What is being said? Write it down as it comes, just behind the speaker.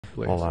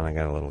please. Hold on, I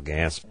got a little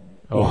gasp.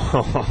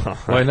 Oh.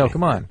 Wait, no,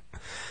 come on.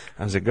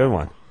 That was a good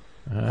one.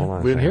 Hold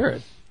on. We didn't hear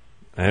it.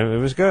 It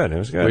was good. It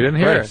was good. We didn't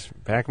hear it.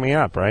 Back me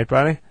up, right,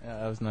 buddy? Yeah,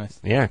 that was nice.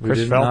 Yeah, Chris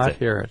we did felt not it.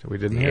 hear it. We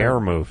didn't the hear air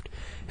it. moved.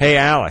 Hey,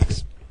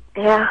 Alex.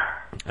 Yeah.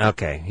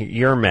 Okay,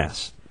 you're a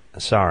mess.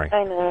 Sorry.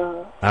 I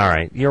know. All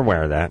right, you're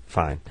aware of that.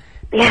 Fine.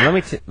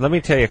 Yeah. Let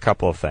me tell you a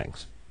couple of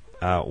things.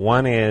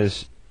 One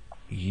is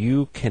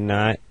you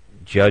cannot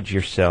judge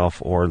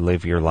yourself or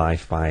live your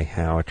life by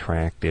how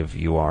attractive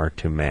you are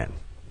to men.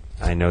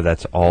 I know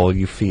that's all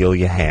you feel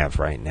you have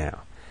right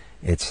now.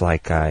 It's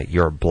like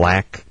you're a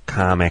black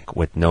comic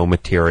with no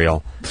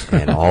material,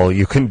 and all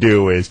you can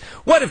do is,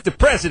 what if the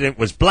president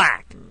was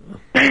black?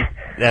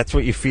 That's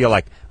what you feel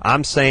like.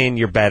 I'm saying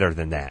you're better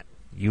than that.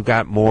 You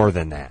got more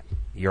than that.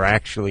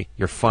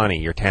 You're funny,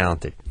 you're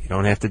talented. You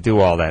don't have to do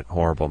all that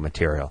horrible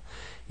material.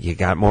 You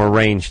got more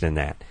range than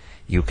that.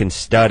 You can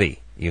study.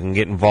 You can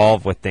get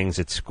involved with things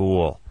at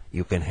school.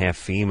 You can have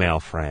female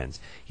friends.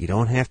 You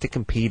don't have to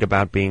compete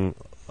about being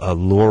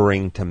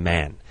alluring to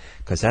men,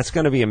 because that's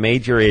going to be a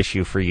major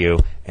issue for you,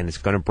 and it's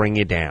going to bring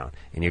you down,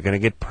 and you're going to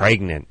get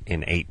pregnant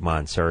in 8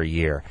 months or a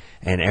year,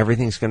 and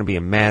everything's going to be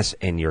a mess,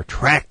 and you're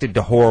attracted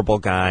to horrible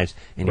guys,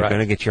 and you're going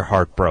to get your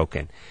heart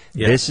broken.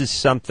 Yes. This is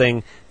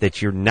something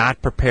that you're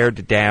not prepared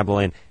to dabble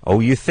in. Oh,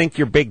 you think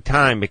you're big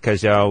time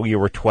because, you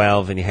were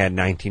 12 and you had a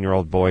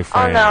 19-year-old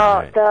boyfriend. Oh, no.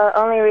 Right. The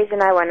only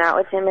reason I went out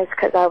with him is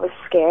because I was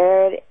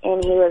scared,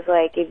 and he was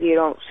like, if you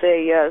don't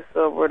say yes,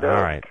 we're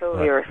going to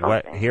kill you or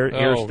something.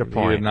 Here's the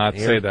point. He did not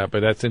say that,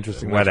 but that's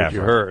interesting. That's what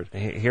you heard.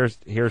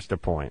 Here's the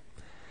point.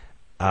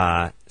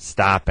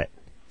 Stop it.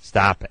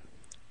 Stop it.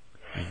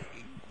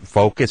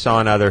 Focus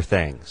on other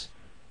things.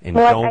 And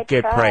don't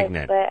get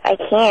pregnant. But I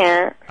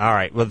can't. All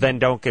right. Well, then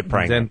don't get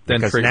pregnant.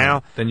 Then you got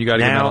to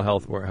get mental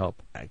health help.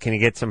 Can you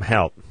get some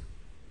help?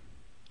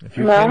 If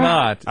you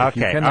cannot.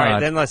 Okay. All right.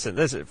 Then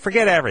listen.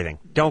 Forget everything.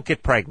 Don't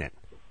get pregnant.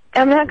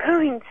 I'm not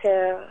going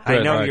to. I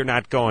know you're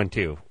not going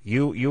to.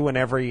 You and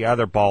every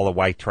other ball of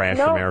white trash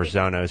from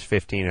Arizona who's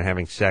 15 and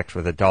having sex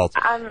with adults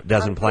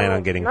doesn't plan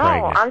on getting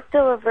pregnant. No, I'm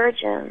still a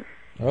virgin.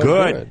 Oh,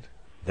 good.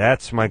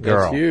 That's my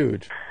girl. That's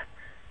huge.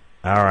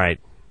 All right.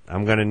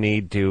 I'm going to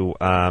need you.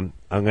 You know what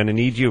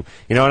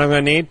I'm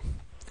going to need?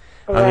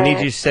 What? I'm going to need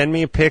you to send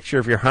me a picture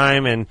of your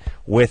hymen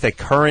with a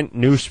current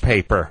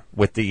newspaper,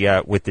 with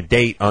the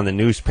date on the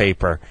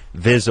newspaper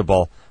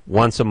visible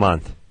once a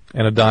month.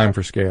 And a dime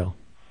for scale.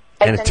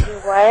 I send you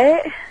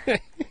what?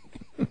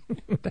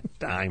 A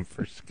dime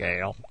for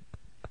scale.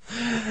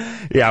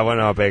 Yeah, I want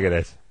to know how big it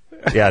is.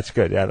 Yeah, it's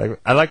good. Yeah,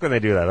 I like when they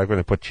do that. I like when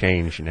they put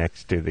change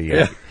next to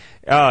the.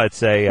 Oh,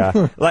 it's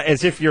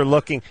as if you're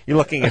looking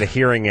at a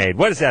hearing aid.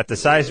 What is that? The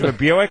size of a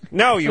Buick?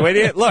 No, you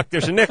idiot! Look,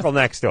 there's a nickel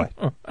next to it.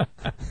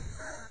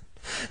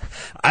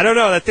 I don't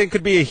know. That thing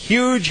could be a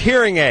huge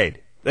hearing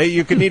aid.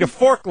 You could need a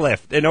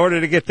forklift in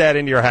order to get that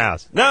into your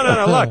house.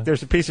 No. Look,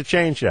 there's a piece of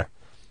change there.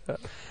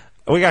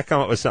 We got to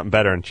come up with something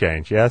better than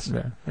change. Yes.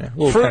 Yeah.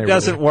 Fruit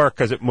doesn't work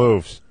because it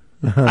moves.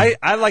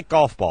 I like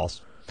golf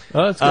balls.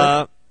 Oh, that's good.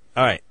 All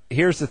right.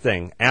 Here's the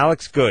thing.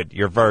 Alex Good,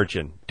 you're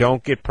virgin.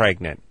 Don't get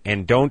pregnant.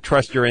 And don't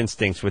trust your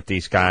instincts with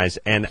these guys.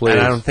 And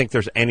I don't think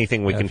there's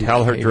anything we can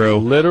tell her, Drew. You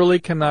literally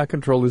cannot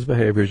control these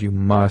behaviors. You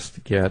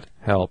must get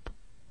help.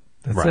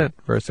 That's it.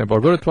 Very simple.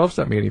 Or go to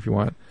 12-step meeting if you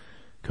want.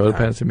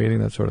 Codependency meeting,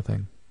 that sort of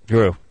thing.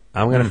 Drew,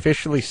 I'm going to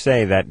officially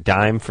say that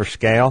dime for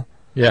scale.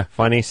 Yeah.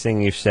 Funniest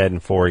thing you've said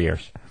in 4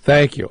 years.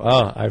 Thank you.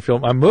 Oh,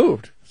 I'm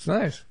moved. It's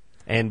nice.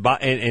 And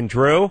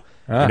Drew,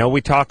 you know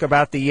we talk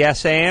about the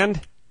yes and?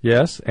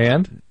 Yes,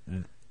 and?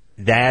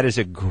 That is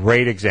a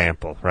great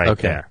example right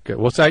there. Good.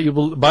 What's that?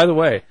 By the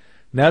way,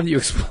 now that you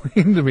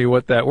explained to me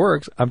what that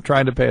works, I'm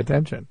trying to pay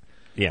attention.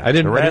 Yeah, I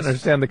didn't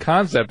understand the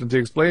concept until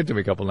you explained it to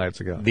me a couple nights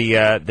ago.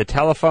 The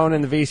telephone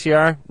and the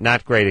VCR,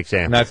 not great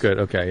examples. Not good.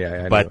 Okay,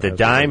 yeah. But the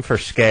dime for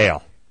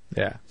scale,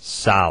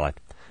 solid.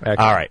 Excellent.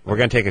 All right, we're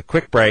going to take a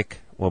quick break.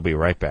 We'll be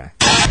right back.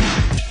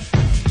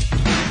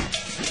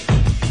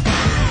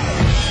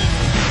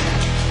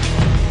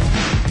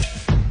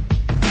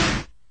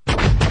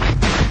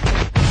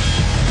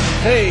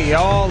 Hey,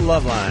 y'all,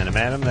 Loveline. I'm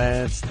Adam.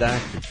 That's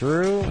Dr.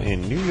 Drew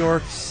in New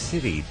York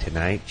City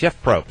tonight.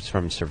 Jeff Probst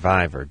from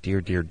Survivor,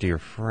 dear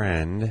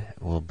friend,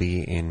 will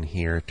be in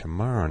here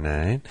tomorrow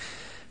night.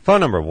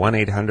 Phone number,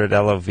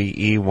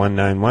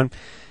 1-800-LOVE-191.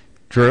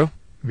 Drew?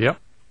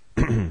 Yep.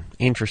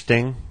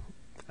 Interesting,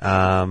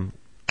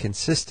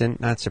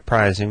 consistent, not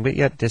surprising, but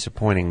yet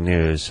disappointing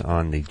news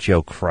on the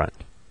joke front.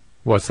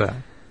 What's that?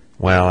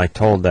 Well, I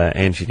told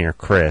engineer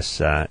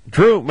Chris,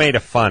 Drew made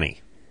a funny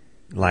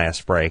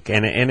last break,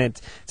 and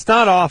it's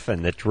not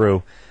often that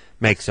Drew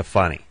makes a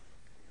funny.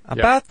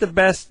 About the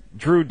best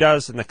Drew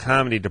does in the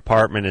comedy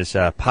department is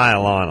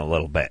pile on a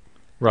little bit.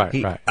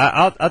 Right.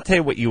 I'll tell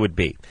you what you would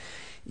be.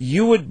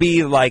 You would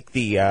be like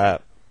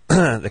the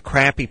the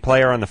crappy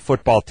player on the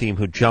football team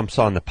who jumps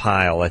on the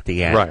pile at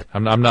the end. Right.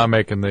 I'm not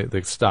making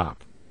the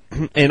stop.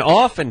 And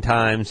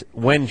oftentimes,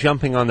 when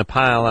jumping on the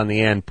pile on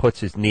the end, puts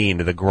his knee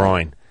into the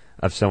groin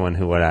of someone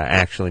who would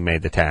actually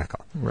made the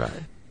tackle. Right.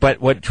 But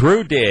what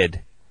Drew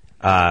did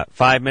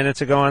 5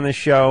 minutes ago on this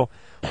show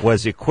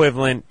was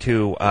equivalent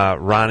to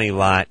Ronnie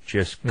Lott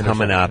just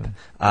coming up.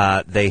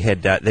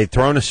 They'd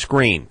thrown a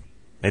screen.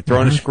 They'd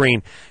thrown a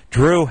screen.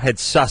 Drew had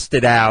sussed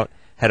it out,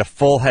 had a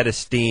full head of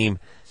steam,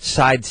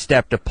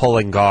 sidestepped a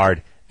pulling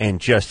guard, and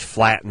just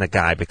flattened the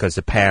guy because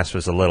the pass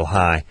was a little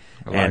high,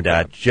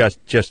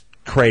 just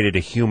created a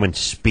human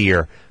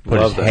spear,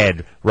 put his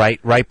head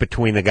right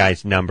between the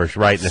guy's numbers,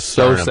 right in the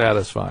sternum. So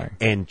satisfying.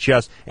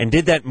 And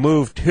did that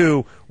move,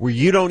 too, where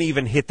you don't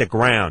even hit the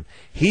ground.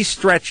 He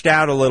stretched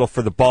out a little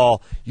for the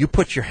ball. You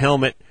put your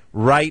helmet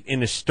right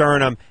in the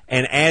sternum,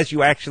 and as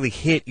you actually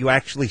hit, you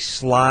actually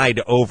slide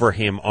over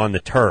him on the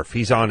turf.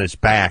 He's on his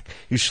back.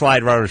 You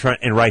slide right over his front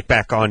and right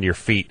back onto your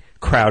feet.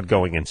 Crowd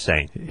going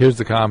insane. Here's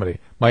the comedy.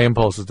 My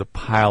impulse is to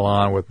pile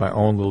on with my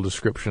own little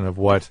description of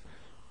what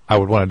I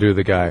would want to do to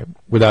the guy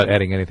without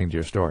adding anything to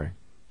your story.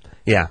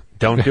 Yeah,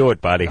 don't do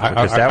it, buddy.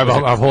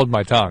 I'll hold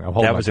my tongue.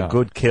 That was a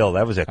good kill.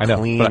 That was a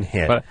clean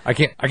hit. But I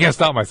can't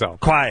stop myself.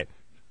 Quiet.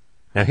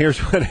 Now here's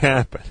what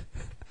happened.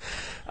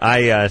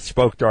 I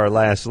spoke to our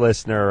last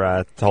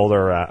listener, told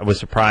her I was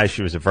surprised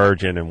she was a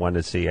virgin and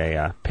wanted to see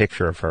a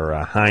picture of her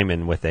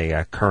hymen with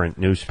a current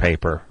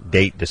newspaper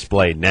date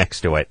displayed next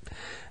to it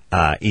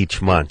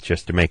each month,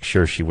 just to make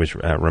sure she was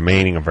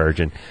remaining a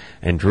virgin.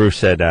 And Drew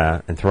said,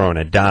 and throwing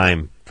a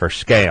dime for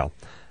scale.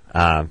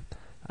 So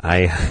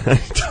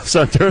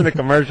during the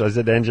commercial, I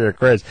said to engineer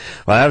Chris,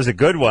 well, that was a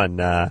good one.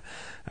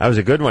 That was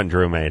a good one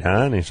Drew made,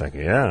 huh? And he's like,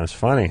 yeah, it was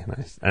funny.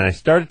 And I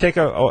started to take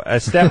a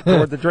step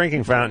toward the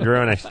drinking fountain, Drew,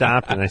 and I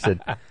stopped and I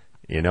said,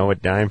 you know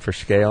what dime for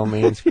scale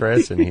means,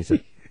 Chris? And he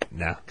said,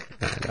 no.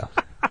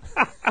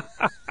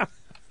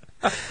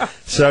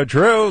 So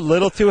Drew,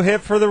 little too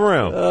hip for the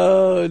room.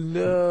 Oh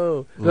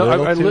no!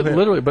 I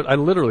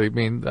literally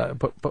mean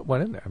put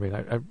one in there. I mean,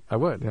 I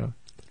would, you know.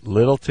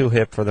 Little too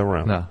hip for the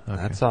room. No,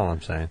 okay. That's all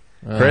I'm saying.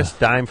 Chris,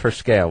 dime for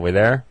scale. We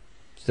there?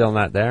 Still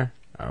not there?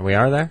 We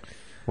are there?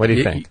 What do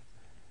you think?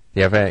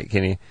 You have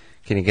can you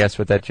guess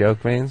what that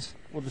joke means?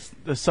 Well,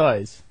 the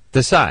size.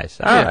 The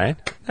size. All right.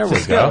 There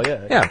we go.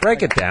 Yeah,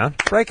 break it down.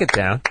 Break it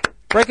down.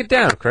 Break it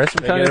down, Chris.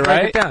 I'm telling you to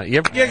break it down.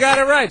 You got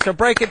it right, so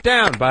break it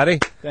down, buddy.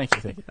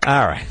 Thank you.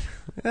 All right.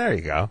 There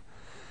you go.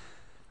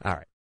 All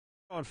right.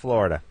 I'm going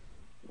Florida.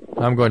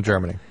 I'm going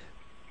Germany.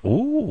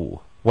 Ooh.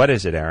 What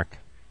is it, Eric?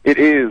 It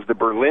is the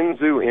Berlin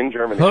Zoo in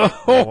Germany.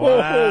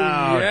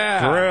 Wow,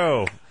 yeah.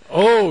 Drew.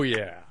 Oh,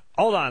 yeah.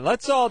 Hold on.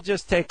 Let's all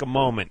just take a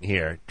moment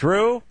here.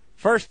 Drew,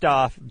 first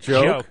off,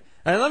 joke.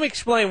 And let me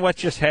explain what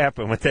just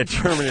happened with that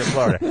Germany and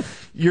Florida.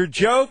 Your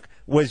joke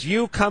was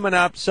you coming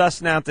up,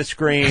 sussing out the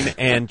screen,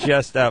 and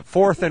just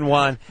 4th and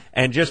 1,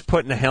 and just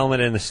putting the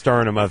helmet in the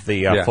sternum of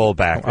the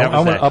fullback. I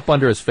went up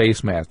under his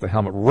face mask, the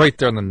helmet right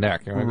there in the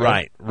neck.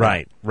 Right.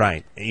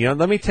 You know,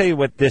 let me tell you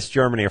what this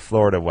Germany or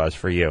Florida was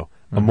for you.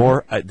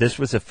 This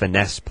was a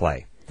finesse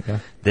play. Okay.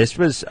 This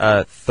was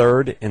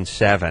 3rd and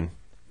 7.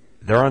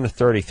 They're on the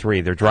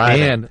 33. They're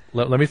driving. And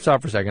let me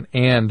stop for a second.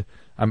 And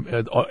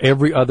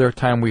every other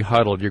time we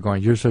huddled, you're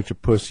going, you're such a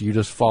pussy. You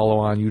just follow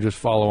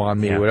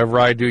on me. Yeah. Whatever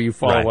I do, you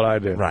follow what I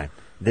do. Right.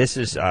 This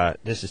is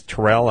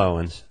Terrell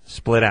Owens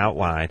split out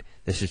wide.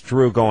 This is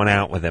Drew going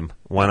out with him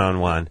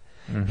 1-on-1.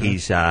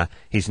 Mm-hmm.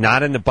 He's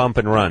not in the bump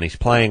and run. He's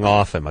playing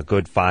off him a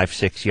good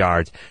 5-6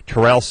 yards.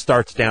 Terrell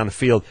starts down the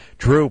field.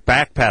 Drew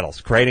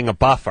backpedals, creating a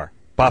buffer.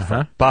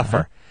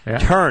 Yeah.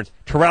 Turns.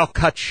 Terrell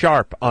cuts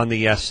sharp on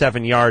the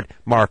 7-yard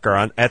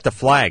marker at the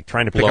flag,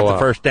 trying to pick up the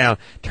first down.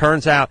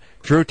 Turns out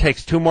Drew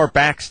takes 2 more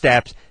back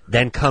steps,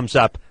 then comes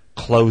up,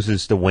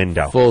 closes the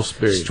window. Full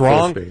speed.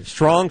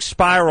 Strong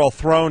spiral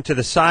thrown to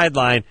the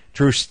sideline.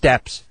 Drew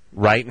steps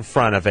right in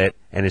front of it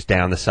and is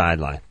down the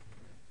sideline.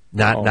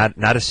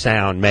 Not a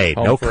sound made.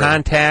 No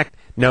contact.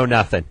 No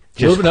nothing.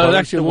 Just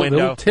close the window.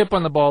 Little tip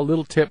on the ball.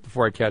 Little tip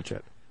before I catch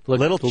it.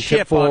 Little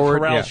chip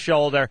forward, on Terrell's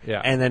shoulder,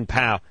 and then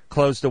pow,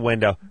 close the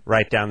window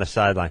right down the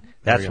sideline.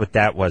 That's what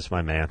that was,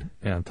 my man.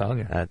 Yeah, I'm telling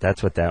you.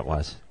 That's what that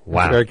was.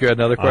 Wow. Eric, you had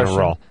another question? On a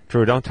roll.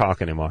 Drew, don't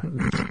talk anymore.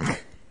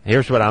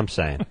 Here's what I'm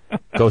saying.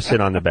 Go sit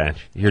on the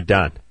bench. You're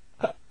done.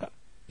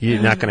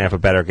 You're not going to have a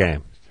better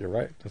game. You're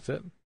right. That's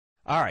it.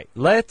 All right.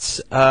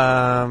 Let's... Hey,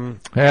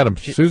 Adam,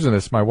 Susan,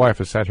 my wife,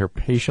 has sat here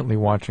patiently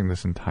watching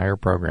this entire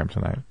program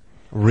tonight.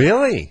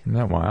 Really? Isn't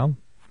that wild?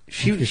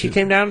 She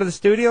came down to the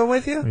studio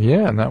with you?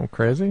 Yeah, isn't that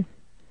crazy?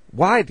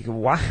 Why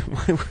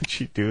would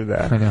she do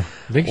that? I know.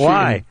 I think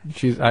why?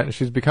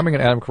 She's becoming an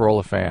Adam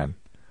Carolla fan.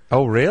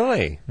 Oh,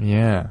 really?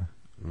 Yeah.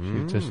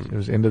 She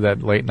was into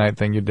that late night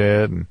thing you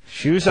did, and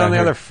shoes on the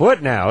other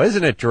foot now,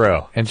 isn't it,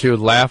 Drew? And she was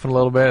laughing a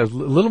little bit. There's a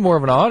little more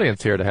of an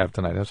audience here to have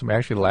tonight. There's some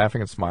actually laughing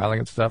and smiling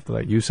and stuff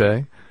that you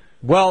say.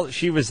 Well,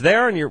 she was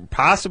there, and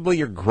possibly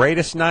your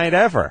greatest night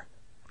ever.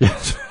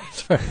 Yes.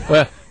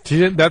 Well,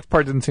 that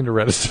part didn't seem to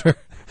register.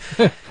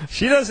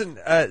 She doesn't,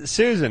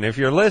 Susan, if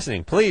you're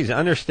listening, please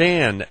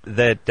understand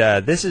that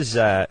this is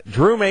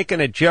Drew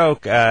making a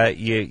joke.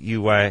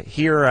 You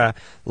hear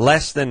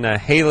less than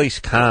Halley's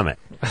Comet.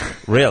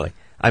 Really.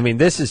 I mean,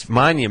 this is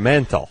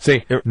monumental.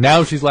 See,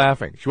 now she's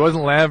laughing. She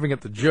wasn't laughing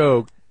at the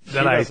joke.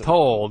 that I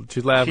told,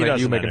 she's laughing at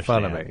you making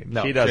fun of me.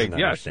 No, she doesn't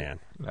understand.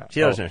 No.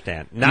 She doesn't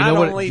understand. Not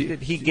only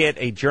did he get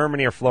a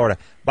Germany or Florida.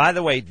 By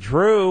the way,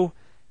 Drew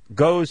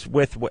goes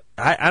with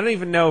I don't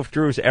even know if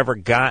Drew's ever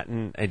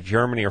gotten a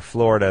Germany or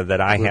Florida that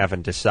I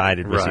haven't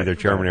decided was either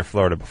Germany or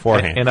Florida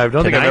beforehand. And I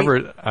don't think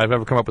I've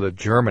ever come up with a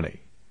Germany.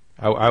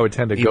 I would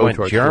tend to go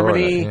towards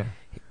Germany. Florida.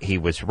 Yeah. He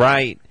was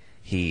right.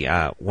 He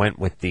went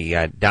with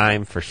the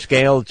dime for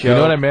scale joke. You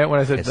know what I meant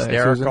when I said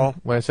hysterical?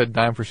 Susan, when I said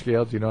dime for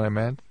scale? Do you know what I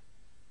meant?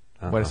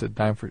 When I said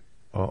dime for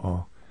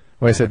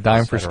when I said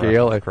dime for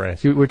scale,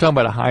 we were talking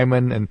about a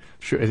hymen and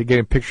getting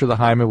a picture of the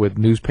hymen with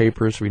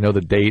newspapers, so we know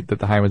the date that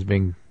the hymen's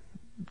being.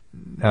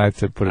 And I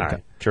said put it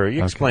down. True.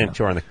 You explained it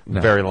to her on the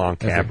very long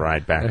cab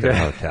ride back to the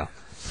hotel.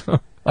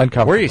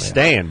 Uncomfortable. Where are you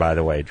staying, by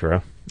the way,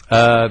 Drew?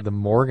 The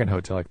Morgan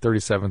Hotel, like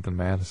 37th and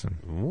Madison.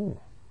 Ooh.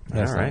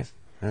 All right.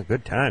 Nice.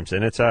 Good times.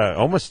 And it's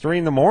almost 3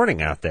 a.m.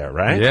 out there,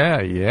 right?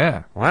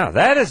 Yeah. Wow,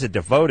 that is a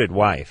devoted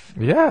wife.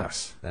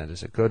 Yes. That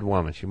is a good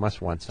woman. She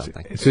must want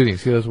something. Susie,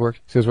 see those work?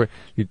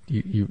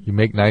 You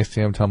make nice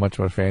to him, tell how much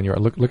of a fan you are.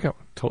 Look at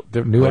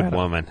new good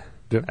woman.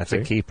 That's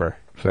a keeper.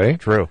 See?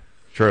 True.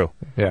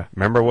 Yeah.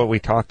 Remember what we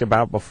talked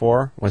about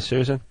before with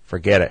Susan?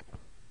 Forget it.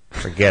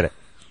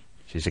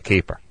 She's a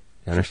keeper.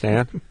 You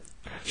understand?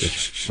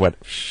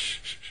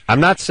 I'm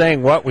not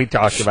saying what we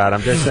talked about.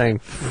 I'm just saying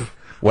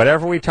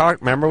whatever we talked.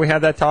 Remember we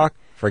had that talk?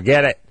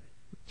 Forget it.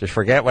 Just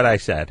forget what I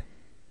said.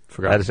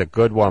 That is a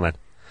good woman.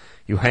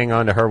 You hang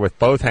on to her with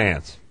both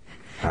hands.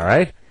 All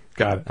right?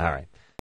 Got it. All right.